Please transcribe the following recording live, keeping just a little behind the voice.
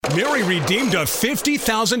Mary redeemed a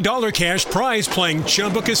 $50,000 cash prize playing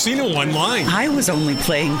Chumba Casino online. I was only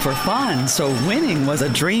playing for fun, so winning was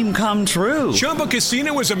a dream come true. Chumba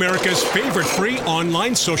Casino is America's favorite free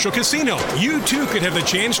online social casino. You, too, could have the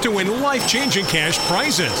chance to win life-changing cash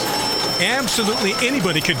prizes. Absolutely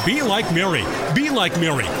anybody could be like Mary. Be like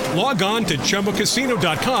Mary. Log on to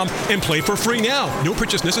ChumbaCasino.com and play for free now. No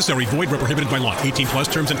purchase necessary. Void where prohibited by law. 18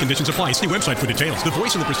 plus terms and conditions apply. See website for details. The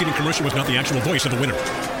voice in the preceding commercial was not the actual voice of the winner.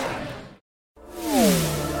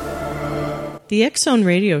 The X-Zone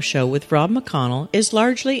Radio Show with Rob McConnell is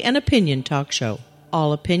largely an opinion talk show.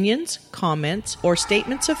 All opinions, comments, or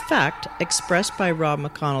statements of fact expressed by Rob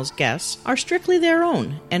McConnell's guests are strictly their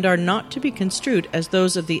own and are not to be construed as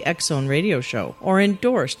those of the X-Zone Radio Show or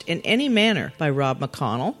endorsed in any manner by Rob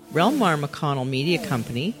McConnell, Relmar McConnell Media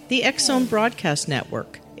Company, the X-Zone Broadcast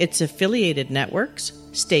Network, its affiliated networks,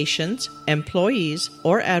 stations, employees,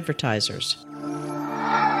 or advertisers.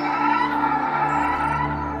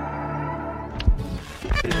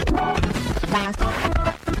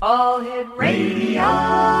 All Hit Radio.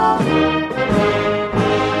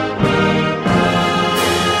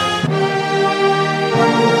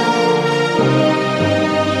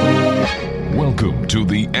 Welcome to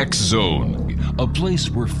the X Zone, a place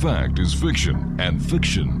where fact is fiction and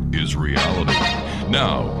fiction is reality.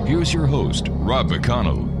 Now, here's your host, Rob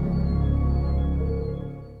McConnell.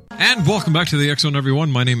 And welcome back to the X Zone,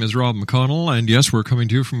 everyone. My name is Rob McConnell, and yes, we're coming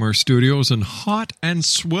to you from our studios in hot and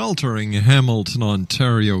sweltering Hamilton,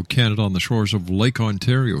 Ontario, Canada, on the shores of Lake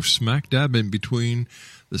Ontario, smack dab in between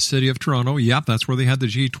the city of Toronto. Yep, that's where they had the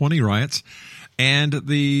G20 riots, and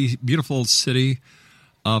the beautiful city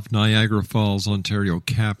of Niagara Falls, Ontario,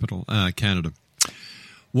 capital, Canada.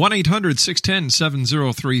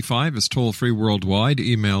 1-800-610-7035 is toll-free worldwide.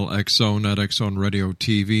 Email xzone at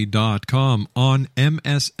xzoneradiotv.com. On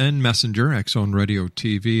MSN Messenger,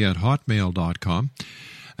 xzoneradiotv at hotmail.com.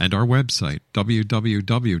 And our website,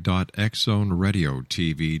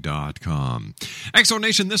 www.xzoneradiotv.com. X-Zone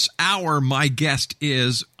Nation, this hour, my guest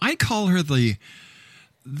is, I call her the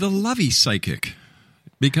lovey psychic,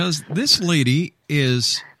 because this lady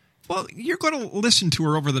is... Well, you're going to listen to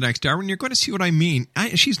her over the next hour, and you're going to see what I mean.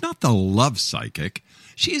 She's not the love psychic.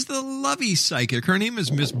 She's the lovey psychic. Her name is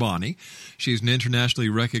Miss Bonnie. She's an internationally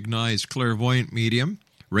recognized clairvoyant medium,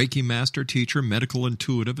 Reiki master, teacher, medical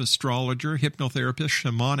intuitive, astrologer, hypnotherapist,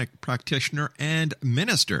 shamanic practitioner, and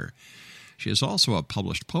minister. She is also a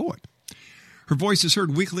published poet. Her voice is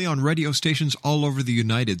heard weekly on radio stations all over the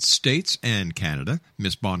United States and Canada.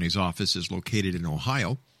 Miss Bonnie's office is located in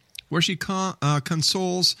Ohio, where she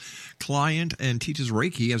consoles client and teaches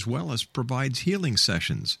Reiki, as well as provides healing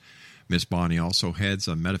sessions. Miss Bonnie also heads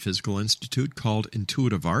a metaphysical institute called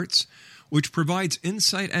Intuitive Arts, which provides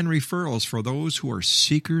insight and referrals for those who are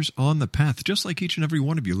seekers on the path, just like each and every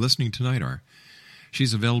one of you listening tonight are.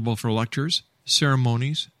 She's available for lectures,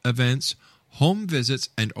 ceremonies, events, home visits,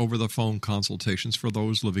 and over-the-phone consultations for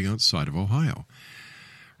those living outside of Ohio.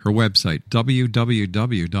 Her website,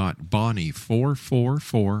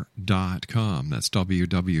 www.bonnie444.com. That's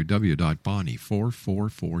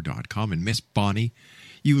www.bonnie444.com. And Miss Bonnie,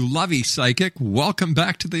 you lovey psychic, welcome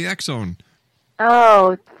back to the X-Zone.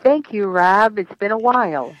 Oh, thank you, Rob. It's been a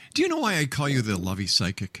while. Do you know why I call you the lovey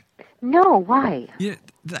psychic? No, why? Yeah,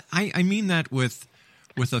 I mean that with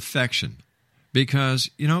affection. Because,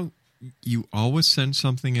 you know, you always send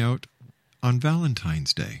something out on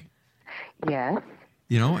Valentine's Day. Yes.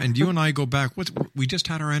 You know, and you and I go back, we just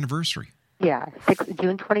had our anniversary. Yeah,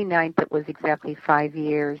 June 29th, it was exactly 5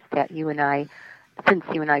 years that since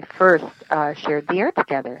you and I first shared the air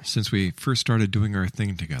together. Since we first started doing our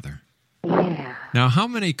thing together. Yeah. Now, how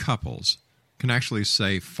many couples can actually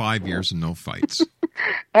say 5 years and no fights?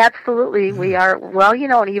 Absolutely. We are, well, you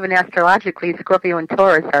know, and even astrologically, Scorpio and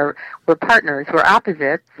Taurus we're partners. We're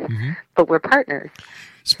opposites, but we're partners.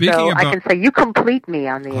 Speaking I can say you complete me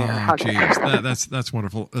on the air. Oh, geez, that's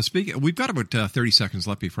wonderful. We've got about 30 seconds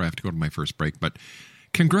left before I have to go to my first break, but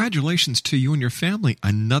congratulations to you and your family.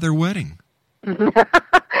 Another wedding.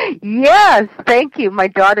 Yes, thank you. My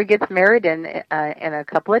daughter gets married in a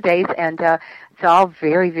couple of days, and it's all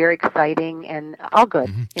very, very exciting and all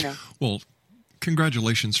good, you know. Well,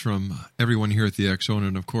 congratulations from everyone here at the X-Zone,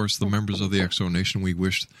 and of course the members of the X-Zone Nation. We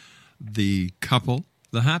wish the couple,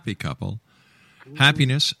 the happy couple,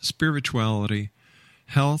 happiness, spirituality,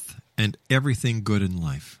 health, and everything good in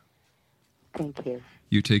life. Thank you.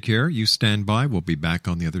 You take care. You stand by. We'll be back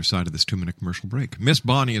on the other side of this 2-minute commercial break. Miss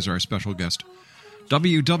Bonnie is our special guest.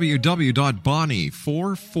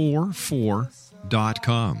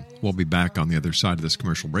 www.bonnie444.com. We'll be back on the other side of this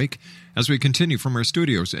commercial break as we continue from our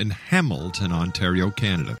studios in Hamilton, Ontario,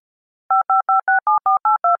 Canada.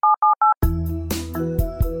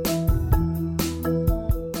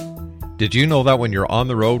 Did you know that when you're on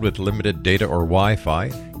the road with limited data or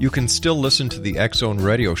Wi-Fi, you can still listen to the X-Zone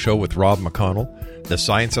Radio Show with Rob McConnell, The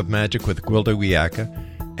Science of Magic with Gwilda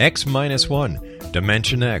Wiyaka, X-1,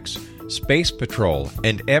 Dimension X, Space Patrol,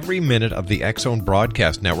 and every minute of the X-Zone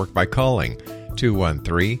Broadcast Network by calling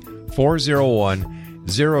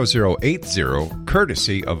 213-401-0080,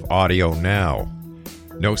 courtesy of Audio Now.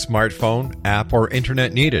 No smartphone, app, or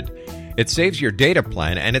internet needed. It saves your data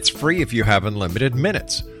plan, and it's free if you have unlimited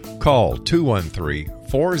minutes. Call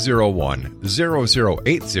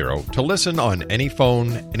 213-401-0080 to listen on any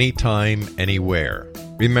phone, anytime, anywhere.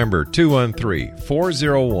 Remember,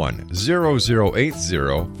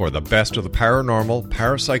 213-401-0080 for the best of the paranormal,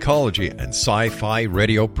 parapsychology, and sci-fi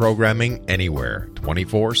radio programming anywhere,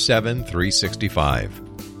 24/7, 365.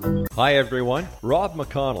 Hi everyone, Rob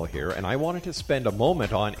McConnell here, and I wanted to spend a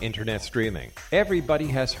moment on internet streaming. Everybody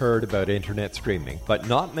has heard about internet streaming, but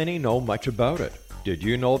not many know much about it. Did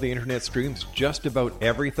you know the internet streams just about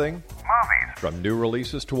everything? Movies. From new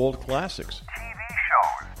releases to old classics. TV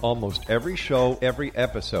shows. Almost every show, every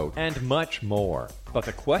episode, and much more. But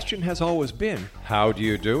the question has always been, how do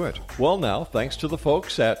you do it? Well now, thanks to the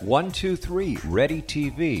folks at 123 Ready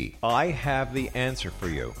TV, I have the answer for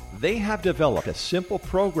you. They have developed a simple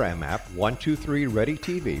program app, 123 Ready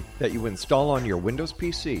TV, that you install on your Windows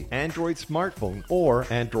PC, Android smartphone, or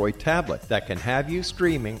Android tablet that can have you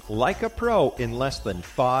streaming like a pro in less than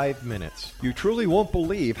 5 minutes. You truly won't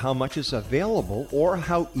believe how much is available or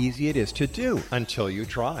how easy it is to do until you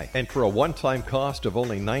try. And for a one-time cost of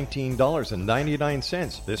only $19.99,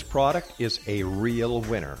 this product is a real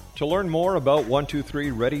winner. To learn more about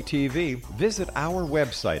 123 Ready TV, visit our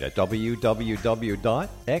website at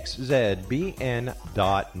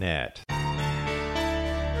www.xzbn.net.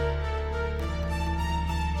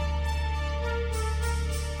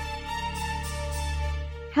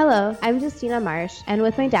 Hello, I'm Justina Marsh, and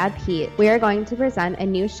with my dad Pete, we are going to present a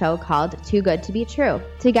new show called Too Good to Be True.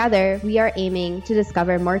 Together, we are aiming to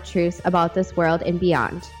discover more truths about this world and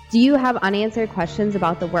beyond. Do you have unanswered questions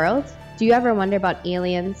about the world? Do you ever wonder about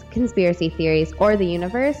aliens, conspiracy theories, or the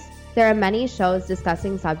universe? There are many shows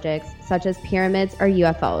discussing subjects such as pyramids or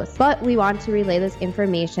UFOs, but we want to relay this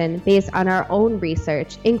information based on our own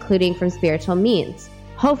research, including from spiritual means.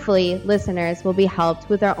 Hopefully, listeners will be helped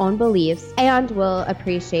with their own beliefs and will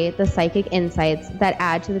appreciate the psychic insights that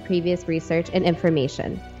add to the previous research and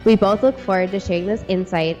information. We both look forward to sharing this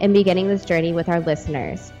insight and beginning this journey with our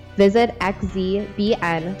listeners. Visit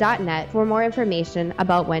xzbn.net for more information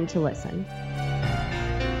about when to listen.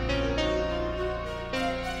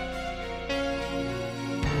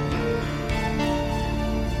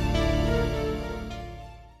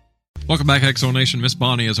 Welcome back, X-Zone Nation. Miss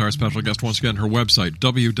Bonnie is our special guest once again. Her website,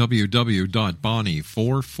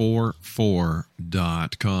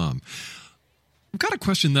 www.bonnie444.com. I've got a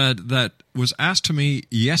question that was asked to me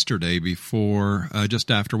yesterday before,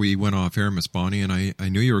 just after we went off air, Miss Bonnie, and I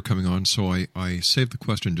knew you were coming on, so I saved the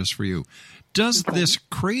question just for you. Does this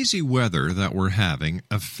crazy weather that we're having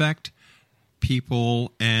affect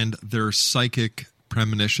people and their psychic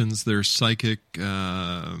premonitions, their psychic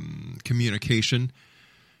communication?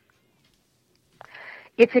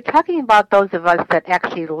 If you're talking about those of us that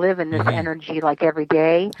actually live in this energy like every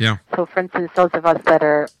day, so for instance, those of us that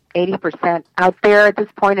are 80% out there at this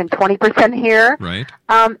point and 20% here, right?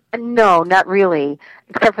 No, not really,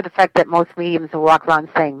 except for the fact that most mediums will walk around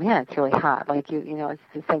saying, man, it's really hot, like, you know, it's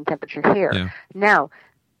the same temperature here. Yeah. Now,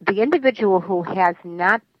 the individual who has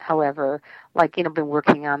not, however, like, you know, been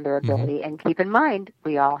working on their ability, and keep in mind,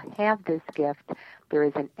 we all have this gift. There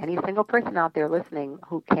isn't any single person out there listening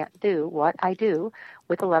who can't do what I do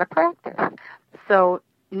with a lot of practice. So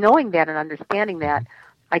knowing that and understanding that,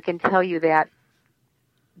 I can tell you that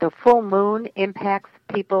the full moon impacts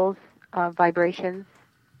people's vibrations.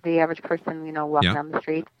 The average person, you know, walking down the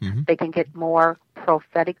street, they can get more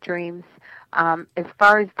prophetic dreams. As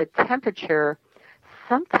far as the temperature,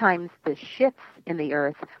 sometimes the shifts in the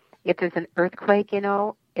earth, if there's an earthquake, you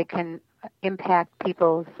know, it can impact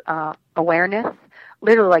people's awareness,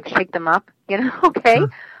 literally like shake them up, you know, okay? Sure.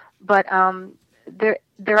 But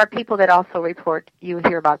there are people that also report, you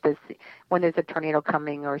hear about this, when there's a tornado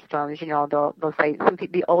coming or storms, you know, they'll say, some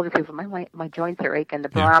people, the older people, my joints are aching, the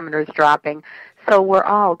barometer's dropping. So we're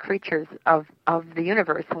all creatures of the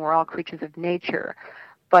universe, and we're all creatures of nature.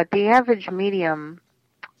 But the average medium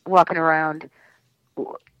walking around,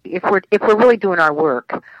 if we're really doing our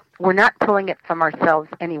work, we're not pulling it from ourselves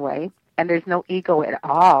anyway, and there's no ego at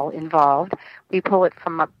all involved. We pull it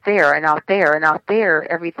from up there and out there, and out there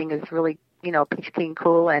everything is really peach keen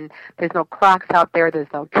cool, and there's no clocks out there,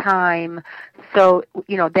 there's no time. So,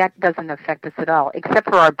 that doesn't affect us at all, except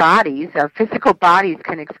for our bodies. Our physical bodies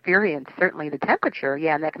can experience certainly the temperature,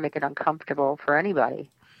 and that can make it uncomfortable for anybody.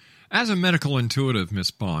 As a medical intuitive,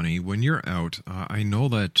 Miss Bonnie, when you're out, I know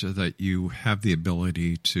that you have the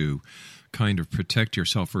ability to kind of protect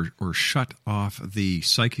yourself or shut off the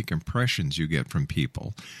psychic impressions you get from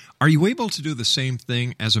people. Are you able to do the same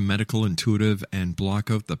thing as a medical intuitive and block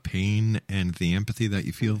out the pain and the empathy that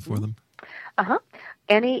you feel for them? Uh-huh.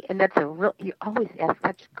 And that's you always ask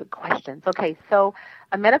such good questions. Okay, so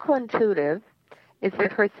a medical intuitive is the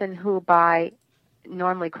person who, by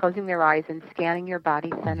normally closing their eyes and scanning your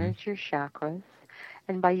body centers, your chakras,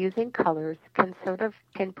 and by using colors, can sort of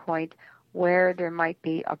pinpoint where there might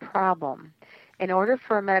be a problem. In order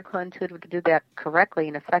for a medical intuitive to do that correctly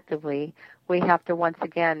and effectively, we have to once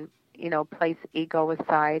again, place ego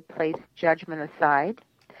aside, place judgment aside.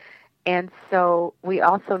 And so we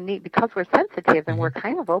also need, because we're sensitive and we're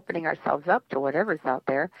kind of opening ourselves up to whatever's out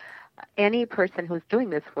there, any person who's doing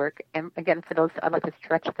this work, and again, for those, I'd like to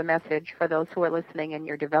stretch the message, for those who are listening and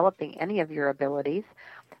you're developing any of your abilities,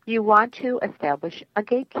 you want to establish a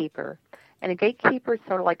gatekeeper. And a gatekeeper is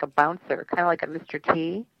sort of like a bouncer, kind of like a Mr.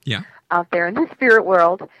 T out there in the spirit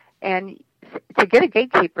world. And to get a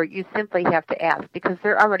gatekeeper, you simply have to ask, because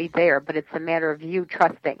they're already there, but it's a matter of you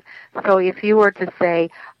trusting. So if you were to say,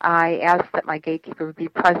 I ask that my gatekeeper would be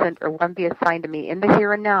present or one be assigned to me in the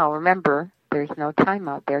here and now, remember, there's no time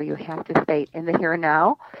out there. You have to stay in the here and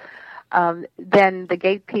now. Then the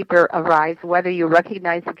gatekeeper arrives, whether you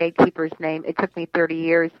recognize the gatekeeper's name. It took me 30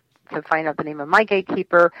 years to find out the name of my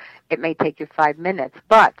gatekeeper. It may take you 5 minutes,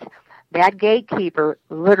 but that gatekeeper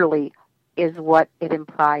literally is what it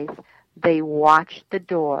implies. They watch the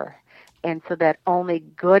door, and so that only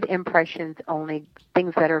good impressions, only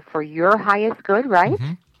things that are for your highest good, right?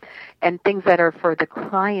 And things that are for the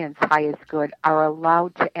client's highest good are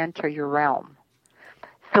allowed to enter your realm.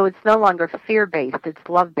 So it's no longer fear-based, it's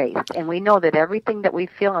love-based. And we know that everything that we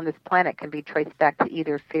feel on this planet can be traced back to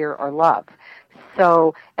either fear or love.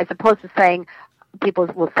 So as opposed to saying, people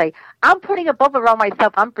will say, I'm putting a bubble around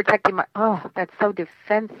myself, I'm protecting that's so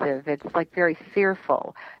defensive. It's like very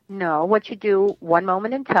fearful. No, what you do, one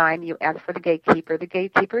moment in time, you ask for the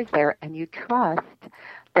gatekeeper is there, and you trust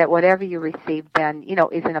that whatever you receive then,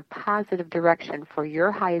 is in a positive direction for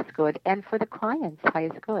your highest good and for the client's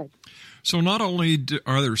highest good. So not only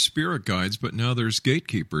are there spirit guides, but now there's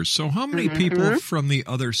gatekeepers. So how many people from the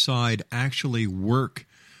other side actually work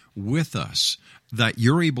with us that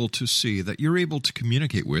you're able to see, that you're able to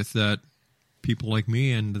communicate with, that people like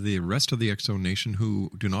me and the rest of the X Zone Nation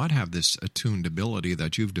who do not have this attuned ability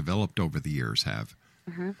that you've developed over the years have?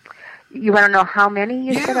 You want to know how many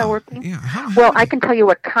you said are working? Yeah. How well, many? I can tell you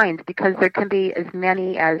what kinds, because there can be as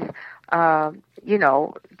many as, 20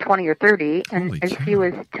 or 30, and as few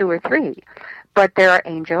as 2 or 3. But there are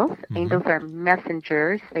angels. Angels are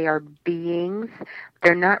messengers. They are beings.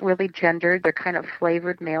 They're not really gendered. They're kind of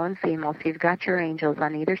flavored male and female. So you've got your angels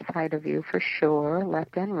on either side of you for sure,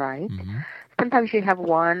 left and right. Sometimes you have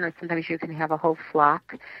one, or sometimes you can have a whole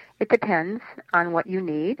flock. It depends on what you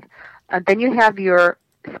need. Then you have your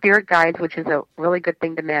spirit guides, which is a really good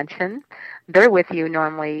thing to mention. They're with you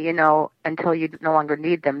normally, until you no longer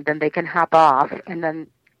need them. Then they can hop off, and then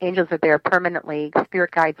angels are there permanently.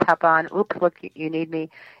 Spirit guides hop on. Oops, look, you need me.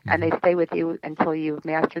 And they stay with you until you've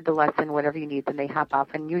mastered the lesson, whatever you need. Then they hop off,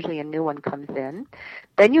 and usually a new one comes in.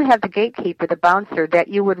 Then you have the gatekeeper, the bouncer, that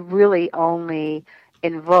you would really only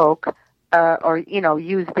invoke or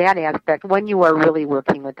use that aspect when you are really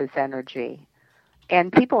working with this energy.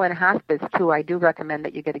 And people in hospice, too, I do recommend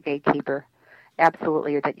that you get a gatekeeper.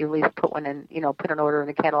 Absolutely, or that you at least put one in, put an order in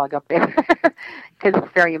the catalog up there, because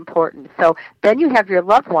it's very important. So then you have your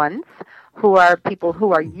loved ones, who are people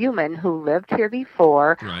who are human, who lived here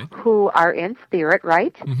before, who are in spirit,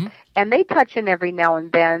 right? And they touch in every now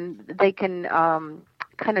and then. They can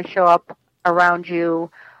kind of show up around you.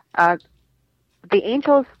 The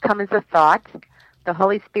angels come as a thought. The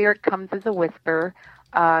Holy Spirit comes as a whisper.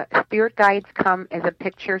 Spirit guides come as a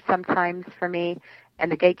picture sometimes for me,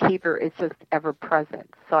 and the gatekeeper is just ever present.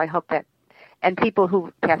 So I hope that, and people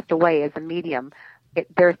who passed away as a medium,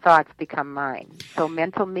 their thoughts become mine. So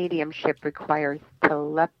mental mediumship requires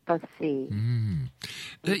telepathy.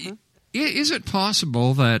 Is it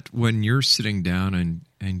possible that when you're sitting down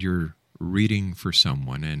and you're reading for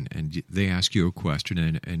someone and they ask you a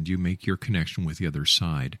question and you make your connection with the other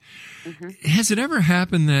side, has it ever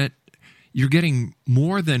happened that you're getting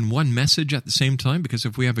more than one message at the same time? Because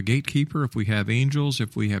if we have a gatekeeper, if we have angels,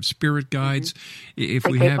 if we have spirit guides, if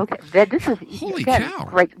we have... Okay, this is... Holy again, cow.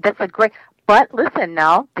 Great. That's a great... But listen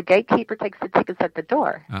now, the gatekeeper takes the tickets at the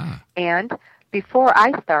door. And before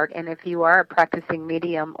I start, and if you are a practicing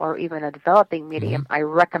medium or even a developing medium, I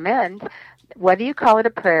recommend, whether you call it a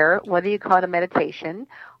prayer, whether you call it a meditation,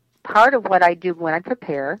 part of what I do when I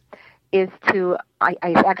prepare is I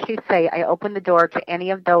actually say I open the door to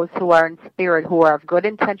any of those who are in spirit, who are of good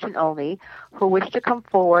intention only, who wish to come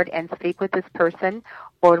forward and speak with this person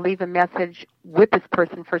or leave a message with this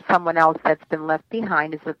person for someone else that's been left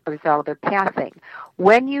behind as a result of their passing.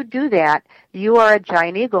 When you do that, you are a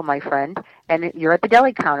giant eagle, my friend, and you're at the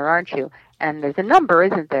deli counter, aren't you? And there's a number,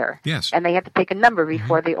 isn't there? Yes. And they have to take a number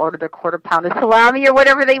before they order their quarter-pound of salami or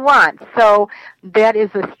whatever they want. So that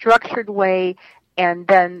is a structured way. And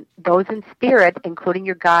then those in spirit, including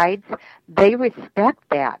your guides, they respect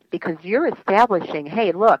that because you're establishing,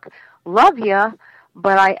 hey, look, love you,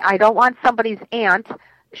 but I don't want somebody's aunt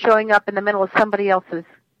showing up in the middle of somebody else's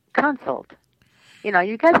consult. You know,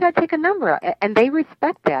 you guys got to take a number, and they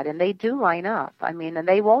respect that, and they do line up. I mean, and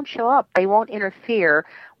they won't show up. They won't interfere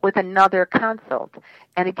with another consult.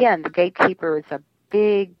 And again, the gatekeeper is a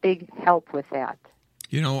big, big help with that.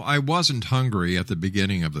 You know, I wasn't hungry at the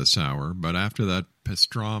beginning of this hour, but after that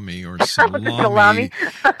pastrami or salami,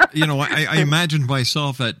 you know, I imagined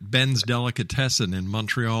myself at Ben's Delicatessen in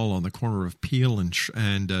Montreal on the corner of Peel and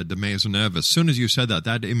de Maisonneuve. As soon as you said that,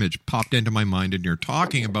 that image popped into my mind, and you're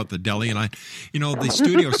talking about the deli, and the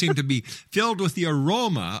studio seemed to be filled with the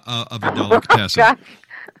aroma of a delicatessen.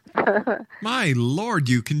 My Lord,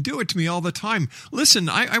 you can do it to me all the time. Listen,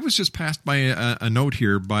 I was just passed by a note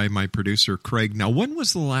here by my producer, Craig. Now, when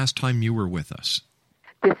was the last time you were with us?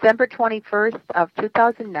 December 21st of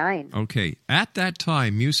 2009. Okay. At that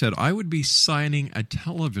time, you said I would be signing a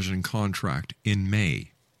television contract in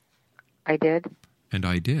May. I did. And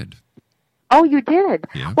I did. Oh, you did?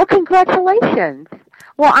 Yeah. Well, congratulations.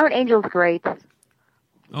 Well, aren't angels great?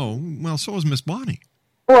 Oh, well, so is Miss Bonnie.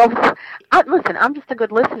 Well, listen, I'm just a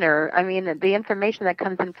good listener. I mean, the information that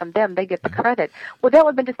comes in from them, they get the credit. Well, that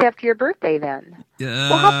would have been just after your birthday then.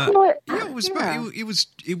 Well, how cool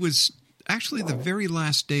it was actually the very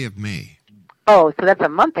last day of May. Oh, so that's a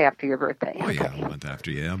month after your birthday. Oh, yeah, a month after,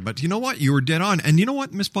 yeah. But you know what? You were dead on. And you know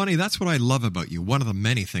what, Miss Bonnie? That's what I love about you. One of the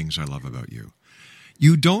many things I love about you.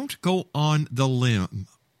 You don't go on the limb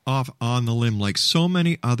like so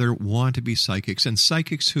many other want-to-be psychics, and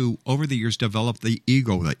psychics who, over the years, developed the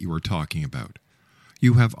ego that you were talking about.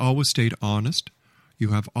 You have always stayed honest. You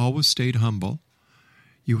have always stayed humble.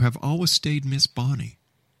 You have always stayed Miss Bonnie.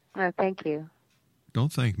 Oh, thank you.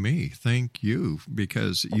 Don't thank me. Thank you,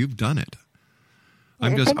 because you've done it.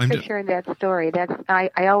 Thanks for sharing that story.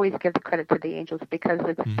 I always give the credit to the angels because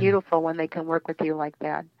it's beautiful when they can work with you like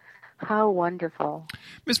that. How wonderful.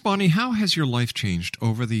 Miss Bonnie, how has your life changed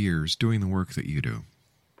over the years doing the work that you do?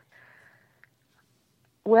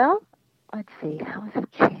 Well, let's see. How has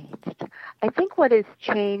it changed? I think what has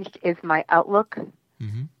changed is my outlook.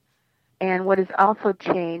 Mm-hmm. And what has also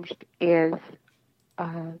changed is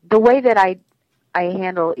the way that I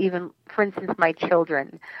handle even, for instance, my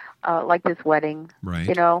children, like this wedding, right.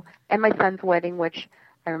 You know, and my son's wedding, which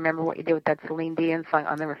I remember what you did with that Celine Dion song.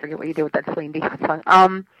 I'll never forget what you did with that Celine Dion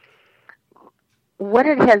song. What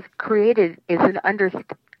it has created is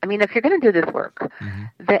I mean, if you're going to do this work,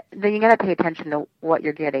 then you got to pay attention to what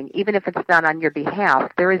you're getting, even if it's not on your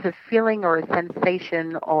behalf. There is a feeling or a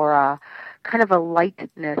sensation or a kind of a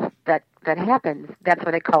lightness that happens. That's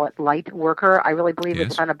what I call it, light worker. I really believe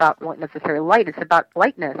It's not about not necessarily light. It's about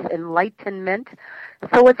lightness, enlightenment.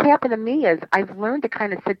 So what's happened to me is I've learned to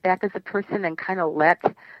kind of sit back as a person and kind of let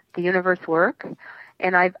the universe work,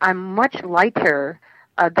 and I'm much lighter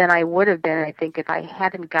than I would have been, I think, if I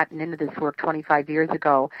hadn't gotten into this work 25 years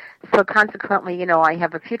ago. So consequently, you know, I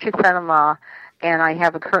have a future son-in-law and I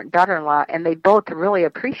have a current daughter-in-law, and they both really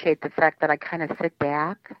appreciate the fact that I kind of sit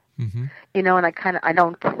back, you know, and I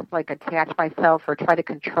don't like attach myself or try to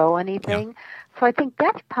control anything. Yeah. So I think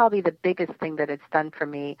that's probably the biggest thing that it's done for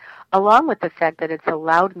me, along with the fact that it's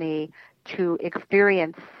allowed me to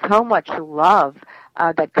experience so much love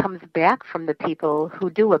that comes back from the people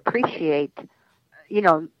who do appreciate, you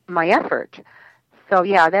know, my effort. So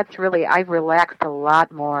yeah, that's really, I've relaxed a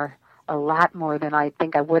lot more than I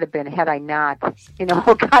think I would have been had I not, you know,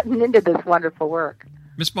 gotten into this wonderful work.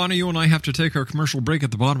 Miss Bonnie, you and I have to take our commercial break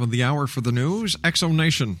at the bottom of the hour for the news. Exo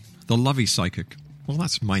Nation, the lovey psychic. Well,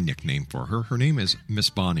 that's my nickname for her. Her name is Miss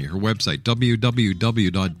Bonnie. Her website,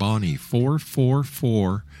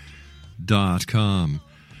 www.bonnie444.com.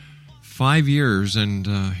 5 years,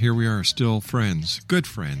 and here we are, still friends, good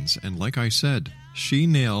friends. And like I said, she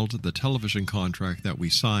nailed the television contract that we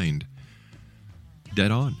signed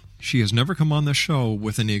dead on. She has never come on the show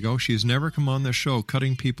with an ego. She has never come on the show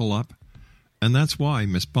cutting people up And that's why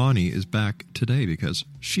Miss Bonnie is back today, because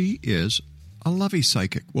she is a lovey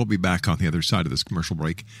psychic. We'll be back on the other side of this commercial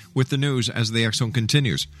break with the news as the X-Zone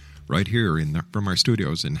continues, right here from our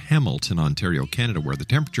studios in Hamilton, Ontario, Canada, where the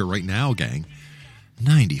temperature right now, gang,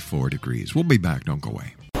 94 degrees. We'll be back. Don't go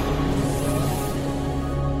away.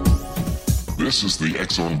 This is the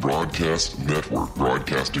X-Zone Broadcast Network,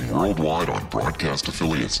 broadcasting worldwide on broadcast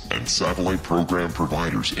affiliates and satellite program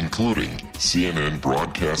providers, including CNN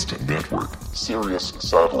Broadcast Network, Sirius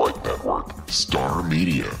Satellite Network, Star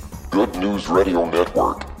Media, Good News Radio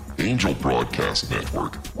Network, Angel Broadcast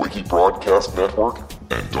Network, Wiki Broadcast Network,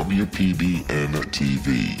 and WPBN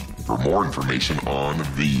TV. For more information on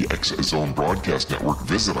the X-Zone Broadcast Network,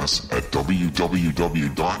 visit us at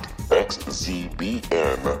www.xzbn.net.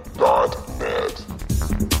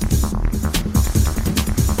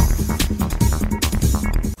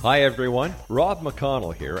 Hi everyone, Rob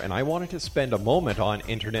McConnell here, and I wanted to spend a moment on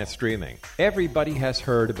internet streaming. Everybody has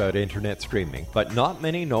heard about internet streaming, but not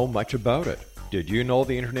many know much about it. Did you know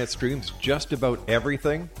the internet streams just about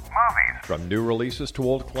everything? Movies. From new releases to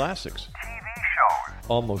old classics. TV shows.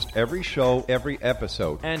 Almost every show, every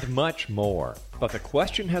episode, and much more. But the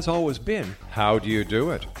question has always been, how do you do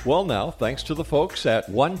it? Well now, thanks to the folks at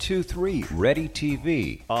 123 Ready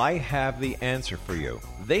TV, I have the answer for you.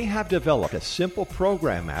 They have developed a simple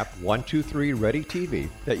program app, 123 Ready TV,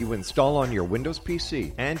 that you install on your Windows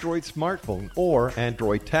PC, Android smartphone, or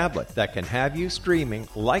Android tablet that can have you streaming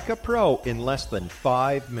like a pro in less than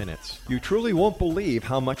 5 minutes. You truly won't believe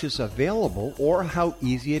how much is available or how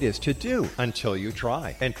easy it is to do until you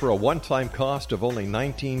try. And for a one-time cost of only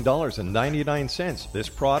 $19.99, this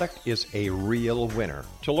product is a real winner.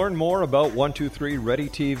 To learn more about 123 Ready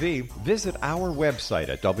TV, visit our website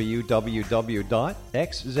at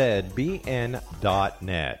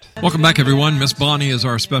www.xzbn.net. Welcome back, everyone. Miss Bonnie is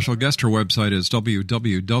our special guest. Her website is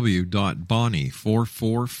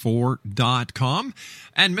www.bonnie444.com.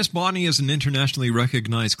 And Miss Bonnie is an internationally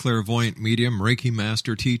recognized clairvoyant medium, Reiki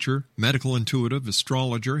master, teacher, medical intuitive,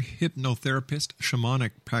 astrologer, hypnotherapist,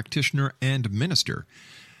 shamanic practitioner, and minister.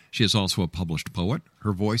 She is also a published poet.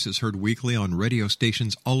 Her voice is heard weekly on radio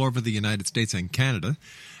stations all over the United States and Canada.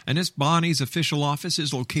 And Miss Bonnie's official office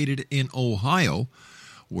is located in Ohio,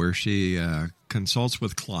 where she consults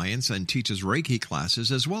with clients and teaches Reiki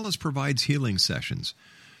classes, as well as provides healing sessions.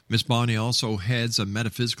 Miss Bonnie also heads a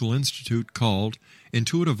metaphysical institute called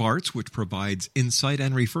Intuitive Arts, which provides insight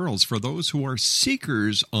and referrals for those who are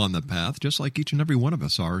seekers on the path, just like each and every one of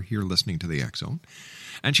us are here listening to the X-Zone.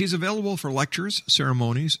 And she's available for lectures,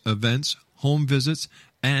 ceremonies, events, home visits,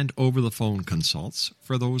 and over-the-phone consults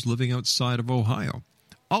for those living outside of Ohio.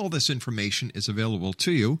 All this information is available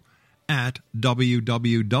to you at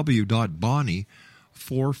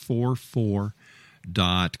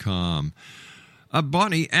www.bonnie444.com.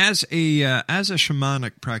 Bonnie, as a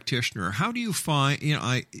shamanic practitioner, how do you find,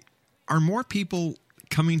 are more people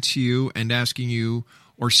coming to you and asking you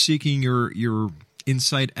or seeking your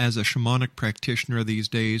insight as a shamanic practitioner these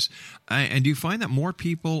days? And do you find that more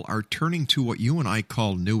people are turning to what you and I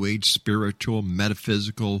call New Age, spiritual,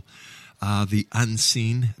 metaphysical, the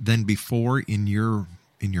unseen than before in your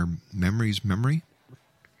memory?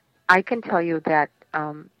 I can tell you that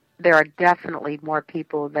there are definitely more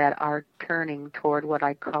people that are turning toward what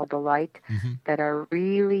I call the light, that are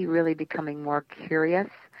really, really becoming more curious.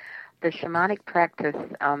 The shamanic practice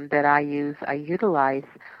that I utilize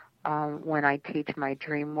when I teach my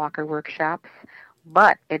Dream Walker workshops,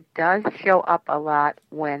 but it does show up a lot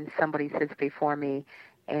when somebody sits before me,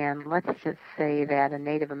 and let's just say that a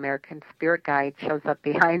Native American spirit guide shows up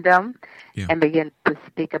behind them and begins to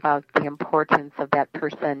speak about the importance of that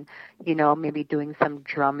person, maybe doing some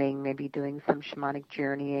drumming, maybe doing some shamanic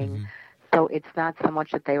journeying. So it's not so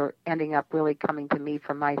much that they were ending up really coming to me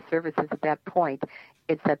for my services at that point.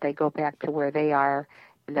 It's that they go back to where they are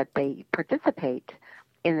and that they participate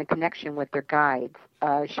in the connection with their guides.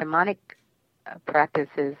 Shamanic practice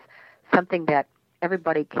is something that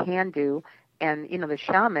everybody can do. And, the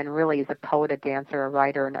shaman really is a poet, a dancer, a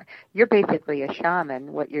writer. And you're basically a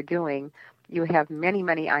shaman. What you're doing, you have many,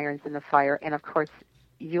 many irons in the fire. And, of course,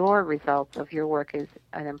 your results of your work is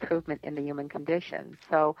an improvement in the human condition.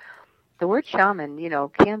 So the word shaman,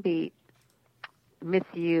 can be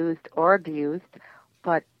misused or abused.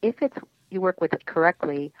 But if you work with it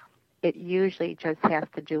correctly, it usually just has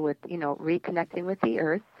to do with, reconnecting with the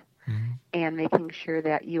earth and making sure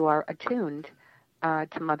that you are attuned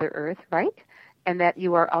to Mother Earth, right? And that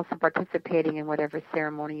you are also participating in whatever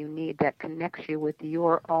ceremony you need that connects you with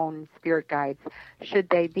your own spirit guides, should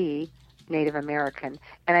they be Native American.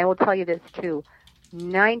 And I will tell you this, too.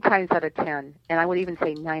 9 times out of 10, and I would even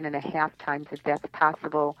say 9.5 times if that's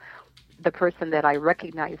possible, the person that I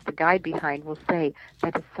recognize the guide behind will say,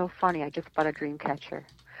 "That is so funny, I just bought a dream catcher."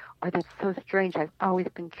 Or, "That's so strange, I've always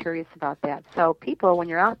been curious about that." So people, when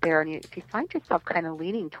you're out there and if you find yourself kind of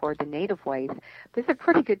leaning toward the native ways, there's a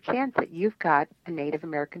pretty good chance that you've got a Native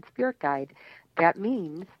American spirit guide. That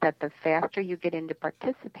means that the faster you get into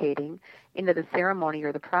participating into the ceremony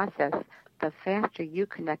or the process, the faster you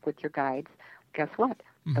connect with your guides. Guess what?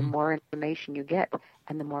 Mm-hmm. The more information you get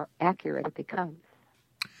and the more accurate it becomes.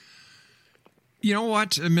 You know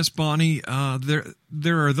what, Miss Bonnie?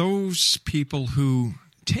 There are those people who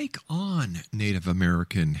take on Native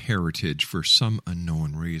American heritage for some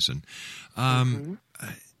unknown reason. Doesn't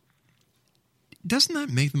that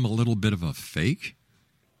make them a little bit of a fake?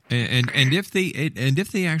 And if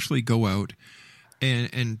they actually go out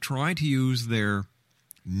and try to use their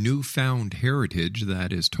newfound heritage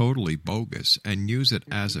that is totally bogus and use it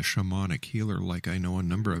as a shamanic healer, like I know a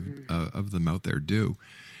number of them out there do,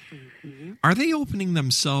 are they opening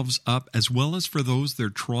themselves up, as well as for those they're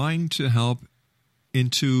trying to help,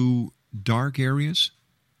 into dark areas?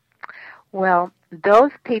 Well,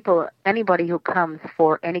 those people, anybody who comes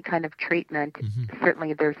for any kind of treatment,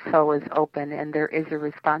 certainly their soul is open, and there is a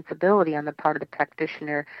responsibility on the part of the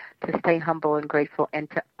practitioner to stay humble and grateful and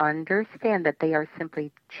to understand that they are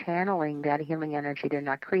simply channeling that healing energy. They're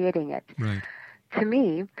not creating it. Right. To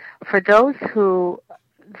me, for those who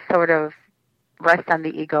sort of rest on the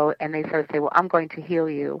ego and they sort of say, "Well, I'm going to heal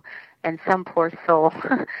you," and some poor soul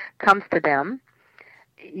comes to them,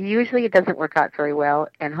 usually it doesn't work out very well,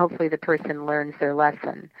 and hopefully the person learns their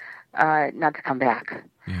lesson, not to come back.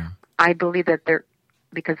 Yeah. I believe that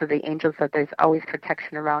because of the angels, that there's always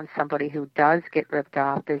protection around somebody who does get ripped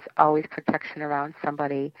off. There's always protection around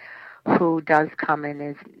somebody who does come and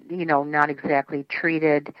is, not exactly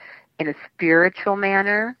treated in a spiritual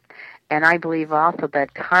manner. And I believe also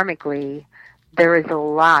that karmically, there is a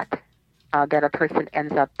lot that a person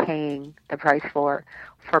ends up paying the price for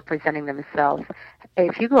presenting themselves.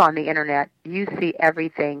 If you go on the internet, you see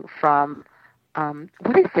everything from,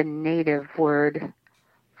 what is the native word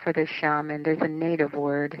for the shaman? There's a native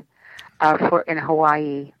word for in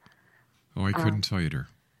Hawaii. Oh, I couldn't tell you, dear.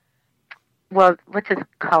 Well, let's just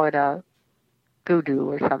call it a voodoo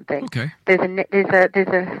or something. Okay. There's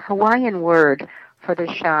a Hawaiian word for the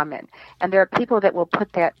shaman, and there are people that will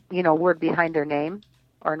put that word behind their name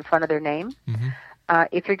or in front of their name. Mm-hmm.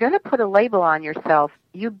 If you're going to put a label on yourself,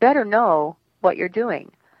 you better know what you're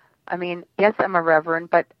doing. I mean, yes, I'm a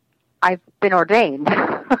reverend, but I've been ordained,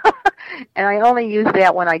 and I only use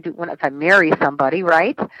that if I marry somebody,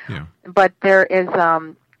 right? Yeah. But there is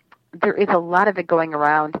a lot of it going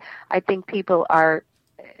around. I think people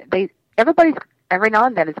everybody's every now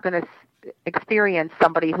and then is going to experience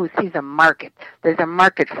somebody who sees a market. There's a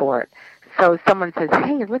market for it. So someone says,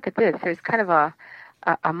 "Hey, look at this. There's kind of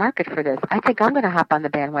a market for this. I think I'm going to hop on the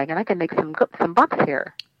bandwagon. I can make some bucks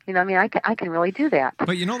here." I can really do that.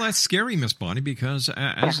 But that's scary, Miss Bonnie, because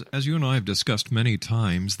as you and I have discussed many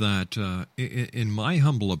times, that in my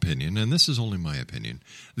humble opinion, and this is only my opinion,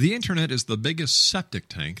 the internet is the biggest septic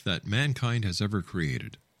tank that mankind has ever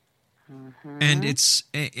created. Mm-hmm.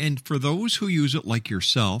 And for those who use it like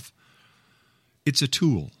yourself, it's a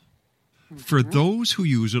tool. Mm-hmm. For those who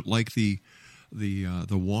use it like the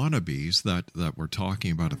wannabes that we're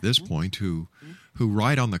talking about at this point, who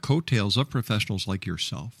ride on the coattails of professionals like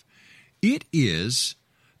yourself, it is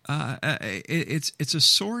it's a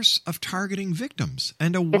source of targeting victims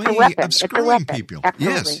and a way of screwing people.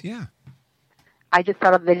 Absolutely. Yes, yeah. I just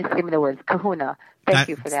thought they just gave me the words kahuna. Thank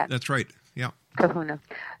you for that. That's right. Yeah. Kahuna.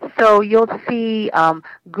 So you'll see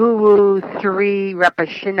guru, Sri,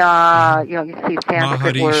 Rapashina. You see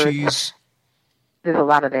Sanskrit words. There's a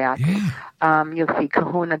lot of that. Yeah. You'll see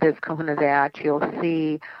kahuna this, kahuna that. You'll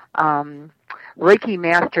see Reiki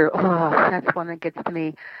master. Oh, that's one that gets to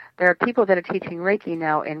me. There are people that are teaching Reiki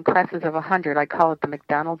now in classes of 100. I call it the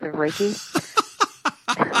McDonald's of Reiki.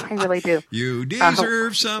 I really do. You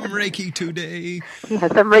deserve some Reiki today. Yeah,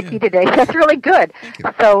 some Reiki today. That's really good.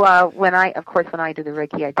 So when I do the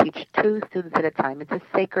Reiki, I teach 2 students at a time. It's a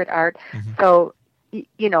sacred art. Mm-hmm. So,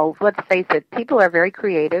 let's face it, people are very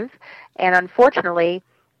creative, and unfortunately,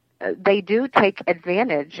 they do take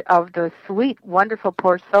advantage of the sweet, wonderful,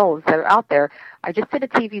 poor souls that are out there. I just did a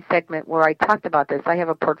TV segment where I talked about this. I have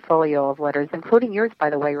a portfolio of letters, including yours,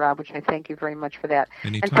 by the way, Rob, which I thank you very much for that.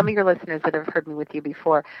 Anytime. And some of your listeners that have heard me with you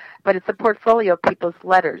before. But it's a portfolio of people's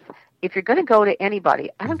letters. If you're going to go to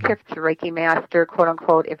anybody, I don't care if it's a Reiki master, quote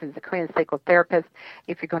unquote, if it's a Korean sacred therapist,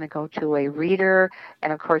 if you're going to go to a reader,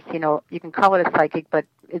 and of course, you can call it a psychic, but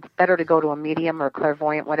it's better to go to a medium or a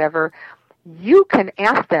clairvoyant, whatever. you can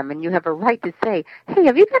ask them, and you have a right to say, hey,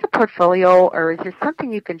 have you got a portfolio, or is there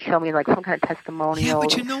something you can show me, like some kind of testimonial? Yeah,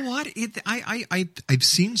 but you know what? I've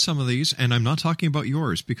seen some of these, and I'm not talking about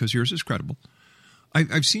yours because yours is credible.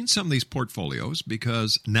 I've seen some of these portfolios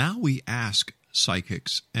because now we ask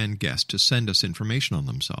psychics and guests to send us information on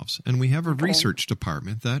themselves, and we have a research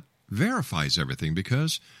department that verifies everything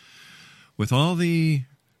because with all the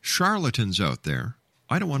charlatans out there,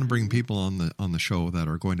 I don't want to bring people on the show that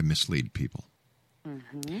are going to mislead people.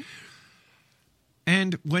 Mm-hmm.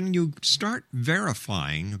 And when you start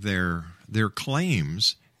verifying their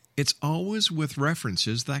claims, it's always with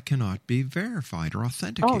references that cannot be verified or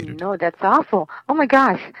authenticated. Oh, no, that's awful. Oh, my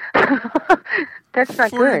gosh. That's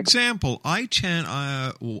not good. For example, I'll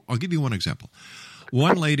give you one example.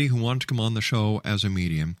 One lady who wanted to come on the show as a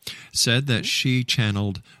medium said that she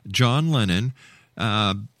channeled John Lennon,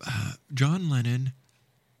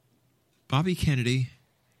 Bobby Kennedy,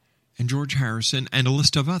 and George Harrison, and a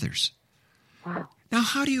list of others. Wow. Now,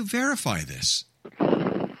 how do you verify this?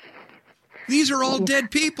 These are all dead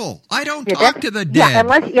people. I don't talk to the dead.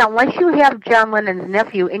 Unless you have John Lennon's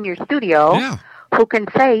nephew in your studio who can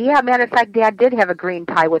say, yeah, matter of fact, Dad did have a green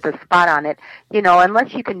tie with a spot on it.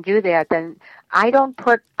 Unless you can do that, then I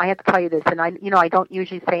have to tell you this, and I don't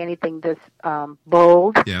usually say anything this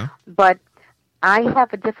bold, but I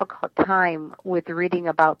have a difficult time with reading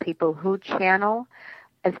about people who channel,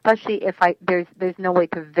 especially if there's no way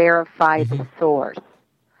to verify the source.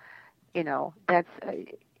 That's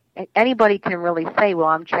anybody can really say, well,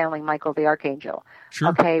 I'm channeling Michael the Archangel. Sure.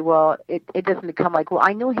 Okay, well, it doesn't become like, well,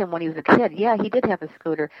 I knew him when he was a kid. Yeah, he did have a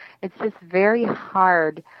scooter. It's just very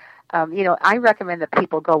hard. I recommend that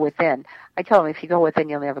people go within. I tell them if you go within,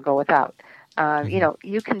 you'll never go without.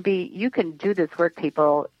 You can do this work,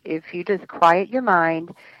 people, if you just quiet your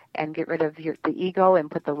mind and get rid of the ego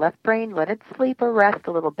and put the left brain, let it sleep or rest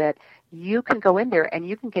a little bit. You can go in there and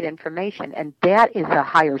you can get information, and that is a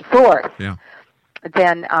higher source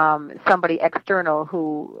than somebody external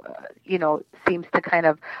who, seems to kind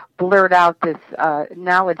of blurt out this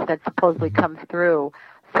knowledge that supposedly comes through.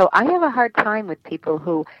 So I have a hard time with people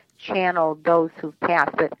who channel those who've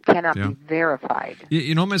passed that cannot be verified.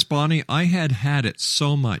 Miss Bonnie, I had it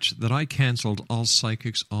so much that I canceled all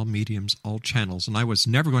psychics, all mediums, all channels, and I was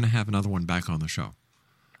never going to have another one back on the show.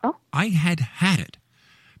 Oh. I had it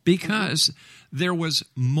because there was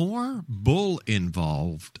more bull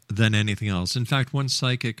involved than anything else. In fact, one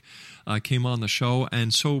psychic came on the show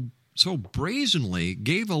and so brazenly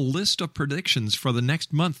gave a list of predictions for the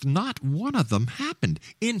next month. Not one of them happened.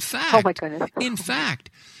 In fact, oh my goodness. In fact,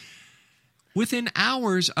 within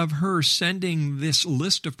hours of her sending this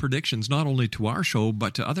list of predictions, not only to our show,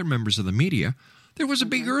 but to other members of the media, there was a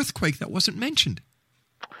big earthquake that wasn't mentioned.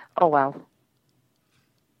 Oh, wow.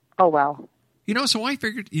 Oh, wow. So I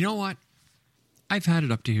figured, you know what? I've had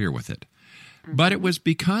it up to here with it. But it was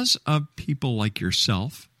because of people like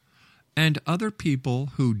yourself and other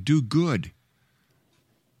people who do good,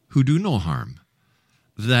 who do no harm,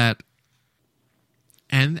 that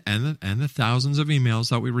and the thousands of emails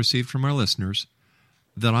that we received from our listeners,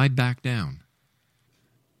 that I back down.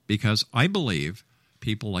 Because I believe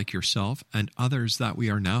people like yourself and others that we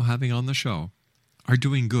are now having on the show are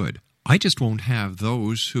doing good. I just won't have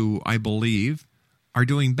those who I believe are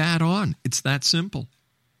doing bad on. It's that simple.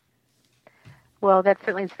 Well, that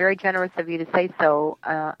certainly is very generous of you to say so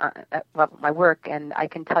about my work, and I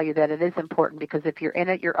can tell you that it is important because if you're in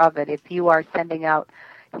it, you're of it. If you are sending out,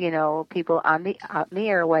 people out in the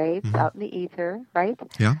airwaves, out in the ether, right?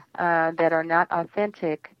 Yeah. That are not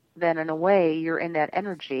authentic, then in a way you're in that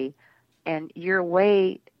energy, and you're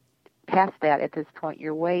way past that at this point.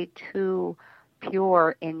 You're way too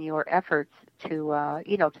pure in your efforts to,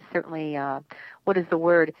 to certainly, what is the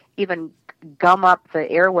word, even gum up the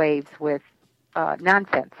airwaves with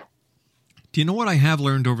nonsense. Do you know what I have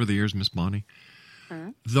learned over the years, Miss Bonnie?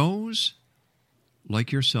 Those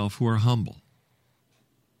like yourself who are humble,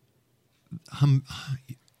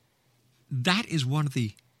 that is one of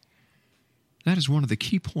the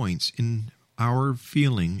key points in our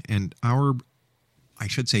feeling and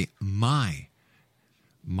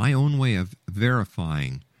my own way of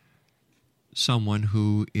verifying someone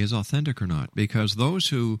who is authentic or not. Because those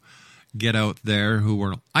who get out there who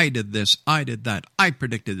were, I did this, I did that, I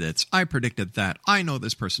predicted this, I predicted that, I know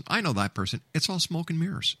this person, I know that person, it's all smoke and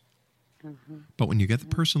mirrors. But when you get the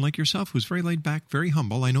person like yourself who's very laid back, very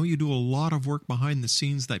humble, I know you do a lot of work behind the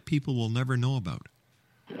scenes that people will never know about.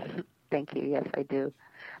 Thank you. Yes, I do.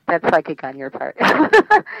 That's psychic on your part.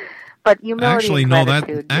 But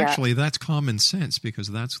humility actually, that's common sense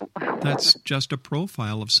because that's just a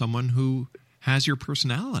profile of someone who has your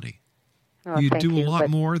personality. Oh, you do a lot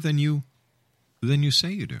more than you than you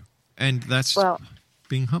say you do. And that's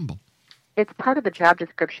being humble. It's part of the job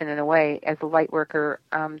description in a way. As a light worker,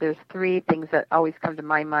 there's three things that always come to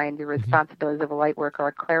my mind. The responsibilities of a light worker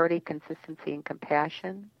are clarity, consistency, and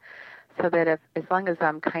compassion. So that as long as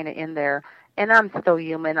I'm kind of in there, and I'm still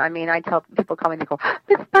human. I mean, I tell people come in and they go,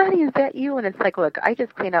 Miss Bonnie, is that you? And it's like, look, I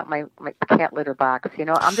just clean out my cat litter box. You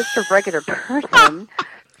know, I'm just a regular person.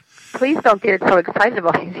 Please don't get so excited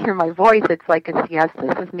about you hear my voice. It's like, yes,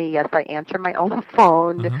 this is me. Yes, I answer my own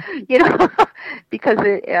phone. You know, because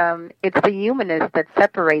it's the humanness that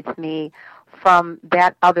separates me from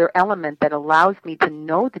that other element that allows me to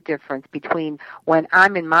know the difference between when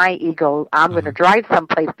I'm in my ego, I'm going to drive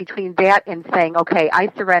someplace, between that and saying, okay,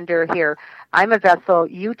 I surrender here. I'm a vessel.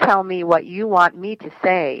 You tell me what you want me to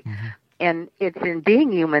say. And it's in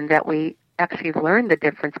being human that we actually learn the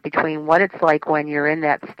difference between what it's like when you're in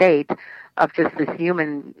that state of just this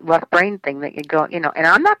human left brain thing that you go, you know, and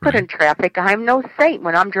I'm not good in traffic. I'm no saint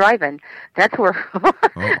when I'm driving. That's where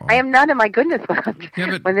I am none of my goodness. But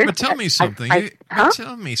tell me something.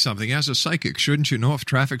 Tell me something. As a psychic, shouldn't you know if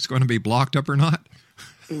traffic's going to be blocked up or not?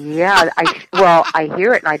 Yeah, I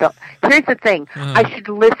hear it and I don't. Here's the thing. I should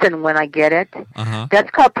listen when I get it. That's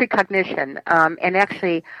called precognition. And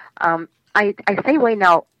actually, I say away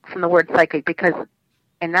now from the word psychic because,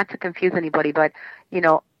 and not to confuse anybody, but, you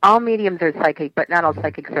know, all mediums are psychic, but not all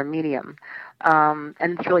psychics are medium. And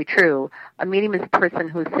it's really true. A medium is a person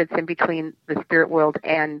who sits in between the spirit world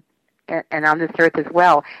and on this earth as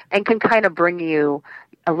well, and can kind of bring you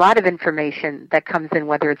a lot of information that comes in,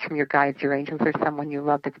 whether it's from your guides, your angels, or someone you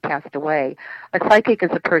love that's passed away. A psychic is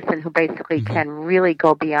a person who basically can really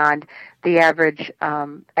go beyond the average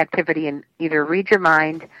activity and either read your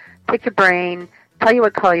mind, pick your brain, tell you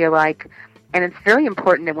what color you like. And it's very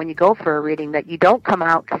important that when you go for a reading that you don't come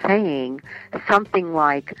out saying something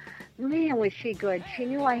like, man, was she good. She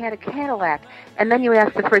knew I had a Cadillac. And then you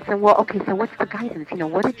ask the person, well, okay, so what's the guidance? You know,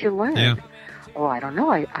 what did you learn? Yeah. Oh, I don't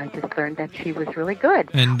know. I just learned that she was really good.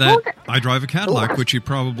 And I drive a Cadillac, which you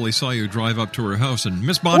probably saw you drive up to her house. And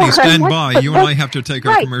Miss Bonnie, stand by. You and I have to take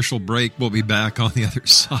our commercial break. We'll be back on the other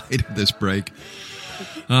side of this break.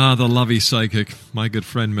 The lovey psychic, my good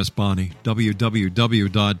friend Miss Bonnie.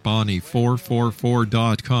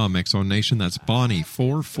 www.bonnie444.com. Exxon Nation, that's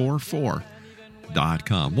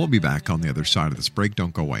Bonnie444.com. We'll be back on the other side of this break.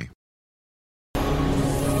 Don't go away.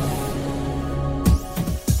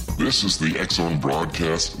 This is the Exxon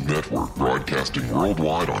Broadcast Network, broadcasting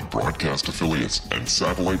worldwide on broadcast affiliates and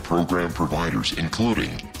satellite program providers,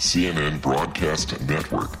 including CNN Broadcast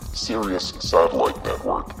Network, Sirius Satellite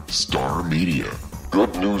Network, Star Media,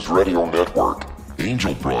 Good News Radio Network,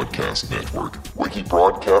 Angel Broadcast Network, Wiki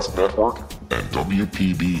Broadcast Network, and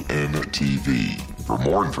WPBN TV. For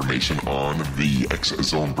more information on the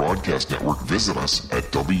X-Zone Broadcast Network, visit us at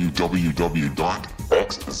www.xzbn.net.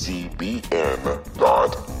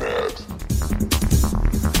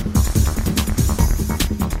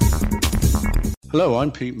 Hello,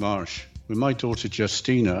 I'm Pete Marsh. With my daughter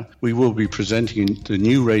Justina, we will be presenting the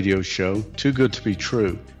new radio show, Too Good to Be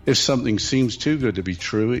True. If something seems too good to be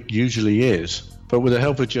true, it usually is. But with the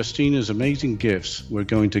help of Justina's amazing gifts, we're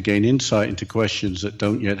going to gain insight into questions that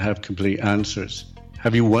don't yet have complete answers.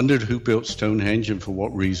 Have you wondered who built Stonehenge and for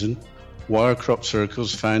what reason? Why are crop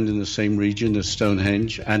circles found in the same region as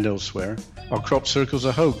Stonehenge and elsewhere? Are crop circles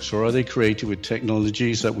a hoax, or are they created with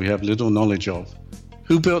technologies that we have little knowledge of?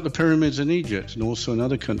 Who built the pyramids in Egypt and also in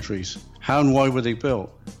other countries? How and why were they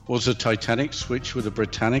built? Was the Titanic switched with the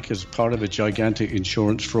Britannic as part of a gigantic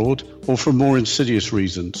insurance fraud, or for more insidious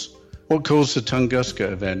reasons? What caused the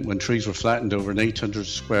Tunguska event when trees were flattened over an 800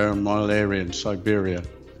 square mile area in Siberia?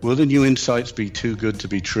 Will the new insights be too good to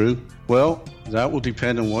be true? Well, that will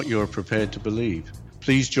depend on what you are prepared to believe.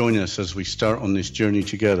 Please join us as we start on this journey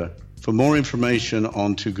together. For more information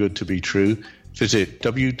on Too Good to Be True, visit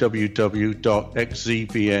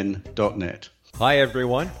www.xzbn.net. Hi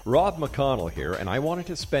everyone, Rob McConnell here, and I wanted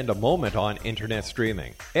to spend a moment on internet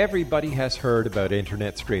streaming. Everybody has heard about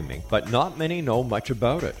internet streaming, but not many know much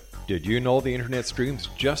about it. Did you know the internet streams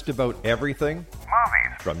just about everything?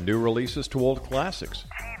 Movies. From new releases to old classics.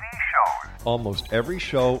 TV shows. Almost every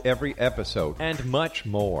show, every episode, and much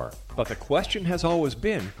more. But the question has always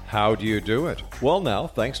been, how do you do it? Well now,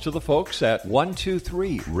 thanks to the folks at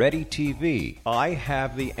 123 Ready TV, I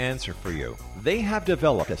have the answer for you. They have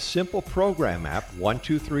developed a simple program app,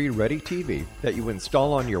 123 Ready TV, that you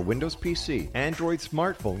install on your Windows PC, Android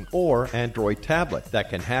smartphone, or Android tablet that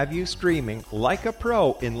can have you streaming like a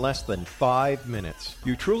pro in less than 5 minutes.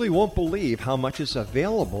 You truly won't believe how much is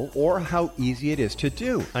available or how easy it is to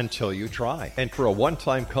do until you try. And for a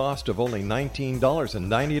one-time cost of only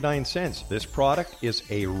 $19.99, $0.99. This product is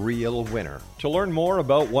a real winner. To learn more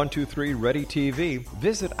about 123 Ready TV,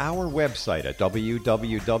 visit our website at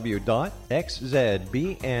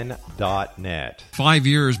www.xzbn.net. 5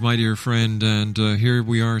 years, my dear friend, and here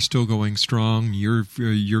we are still going strong.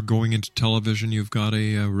 You're going into television. You've got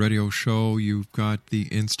a radio show. You've got the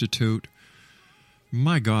Institute.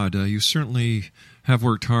 My God, you certainly have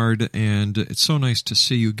worked hard, and it's so nice to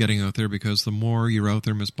see you getting out there, because the more you're out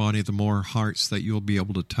there, Miss Bonnie, the more hearts that you'll be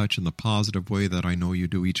able to touch in the positive way that I know you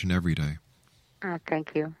do each and every day. Oh,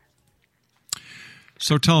 thank you.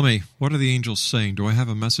 So tell me, what are the angels saying? Do I have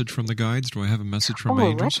a message from the guides? Do I have a message from my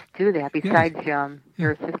angels? Let's do that, besides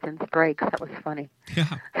your assistant's breaks. That was funny.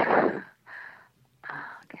 Yeah.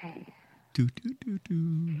 Okay. Do, do, do,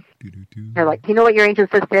 do, do, do, do. They're like, you know what your angels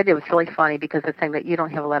just did? It was really funny, because they're saying that you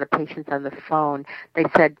don't have a lot of patience on the phone. They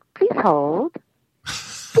said, please hold.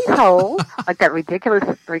 Please hold. Like that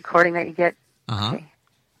ridiculous recording that you get. Uh-huh. Okay.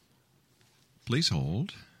 Please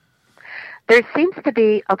hold. There seems to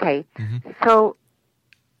be, so,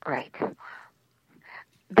 right.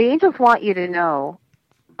 The angels want you to know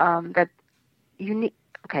that you need,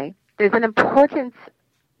 there's an importance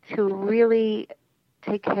to really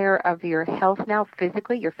take care of your health now,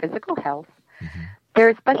 physically, your physical health. Mm-hmm. They're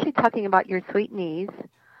especially talking about your sweet knees.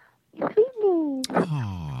 Your sweet knees.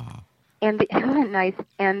 Aww. And nice.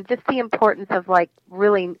 And just the importance of, like,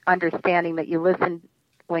 really understanding that you listen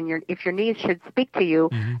if your knees should speak to you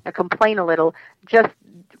and complain a little, just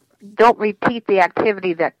don't repeat the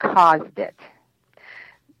activity that caused it.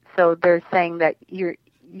 So they're saying that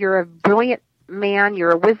you're a brilliant man,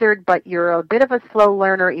 you're a wizard, but you're a bit of a slow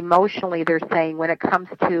learner emotionally, they're saying, when it comes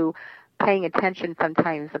to paying attention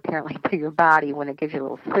sometimes, apparently, to your body when it gives you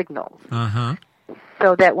little signals. Uh-huh.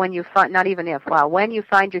 So that when you find, when you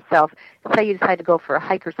find yourself, say you decide to go for a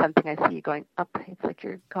hike or something, I see you going up, it's like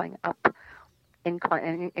you're going up,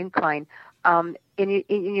 incline, and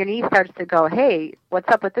your knee starts to go, hey, what's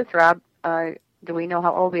up with this, Rob? Do we know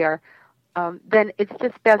how old we are? Then it's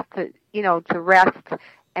just best to rest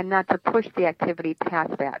and not to push the activity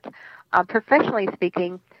past that. Professionally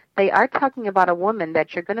speaking, they are talking about a woman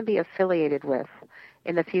that you're going to be affiliated with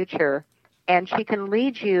in the future, and she can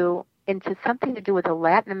lead you into something to do with a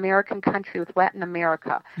Latin American country, with Latin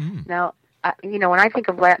America. Now, when I think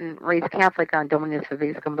of Latin, raised Catholic on Dominus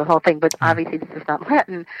Vobiscum, the whole thing, but obviously this is not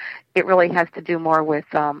Latin. It really has to do more with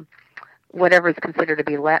whatever is considered to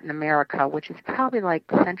be Latin America, which is probably like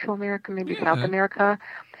Central America, maybe South America.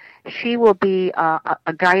 She will be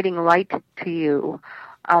a guiding light to you.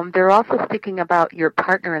 They're also speaking about your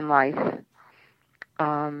partner in life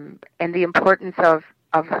and the importance of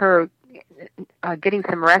her getting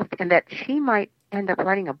some rest, and that she might end up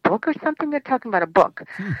writing a book or something. They're talking about a book.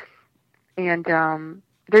 And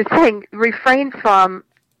they're saying refrain from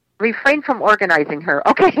organizing her.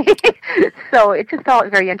 Okay. So it's just all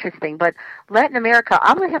very interesting. But Latin America,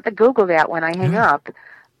 I'm going to have to Google that when I hang up.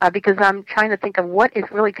 Because I'm trying to think of what is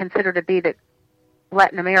really considered to be the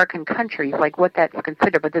Latin American countries, like what that's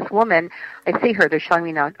considered. But this woman, I see her, they're showing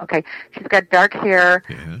me now. Okay, she's got dark hair,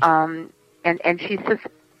 and she's just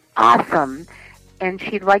awesome, and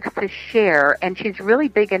she likes to share, and she's really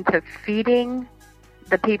big into feeding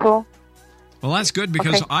the people. Well, that's good,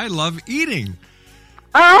 because I love eating.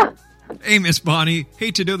 Hey, Miss Bonnie,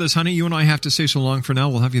 hate to do this, honey. You and I have to say so long for now.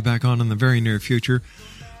 We'll have you back on in the very near future.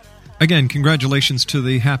 Again, congratulations to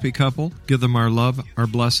the happy couple. Give them our love, our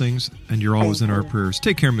blessings, and you're always in our prayers.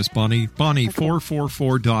 Take care, Miss Bonnie.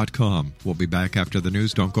 Bonnie444.com. We'll be back after the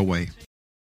news. Don't go away.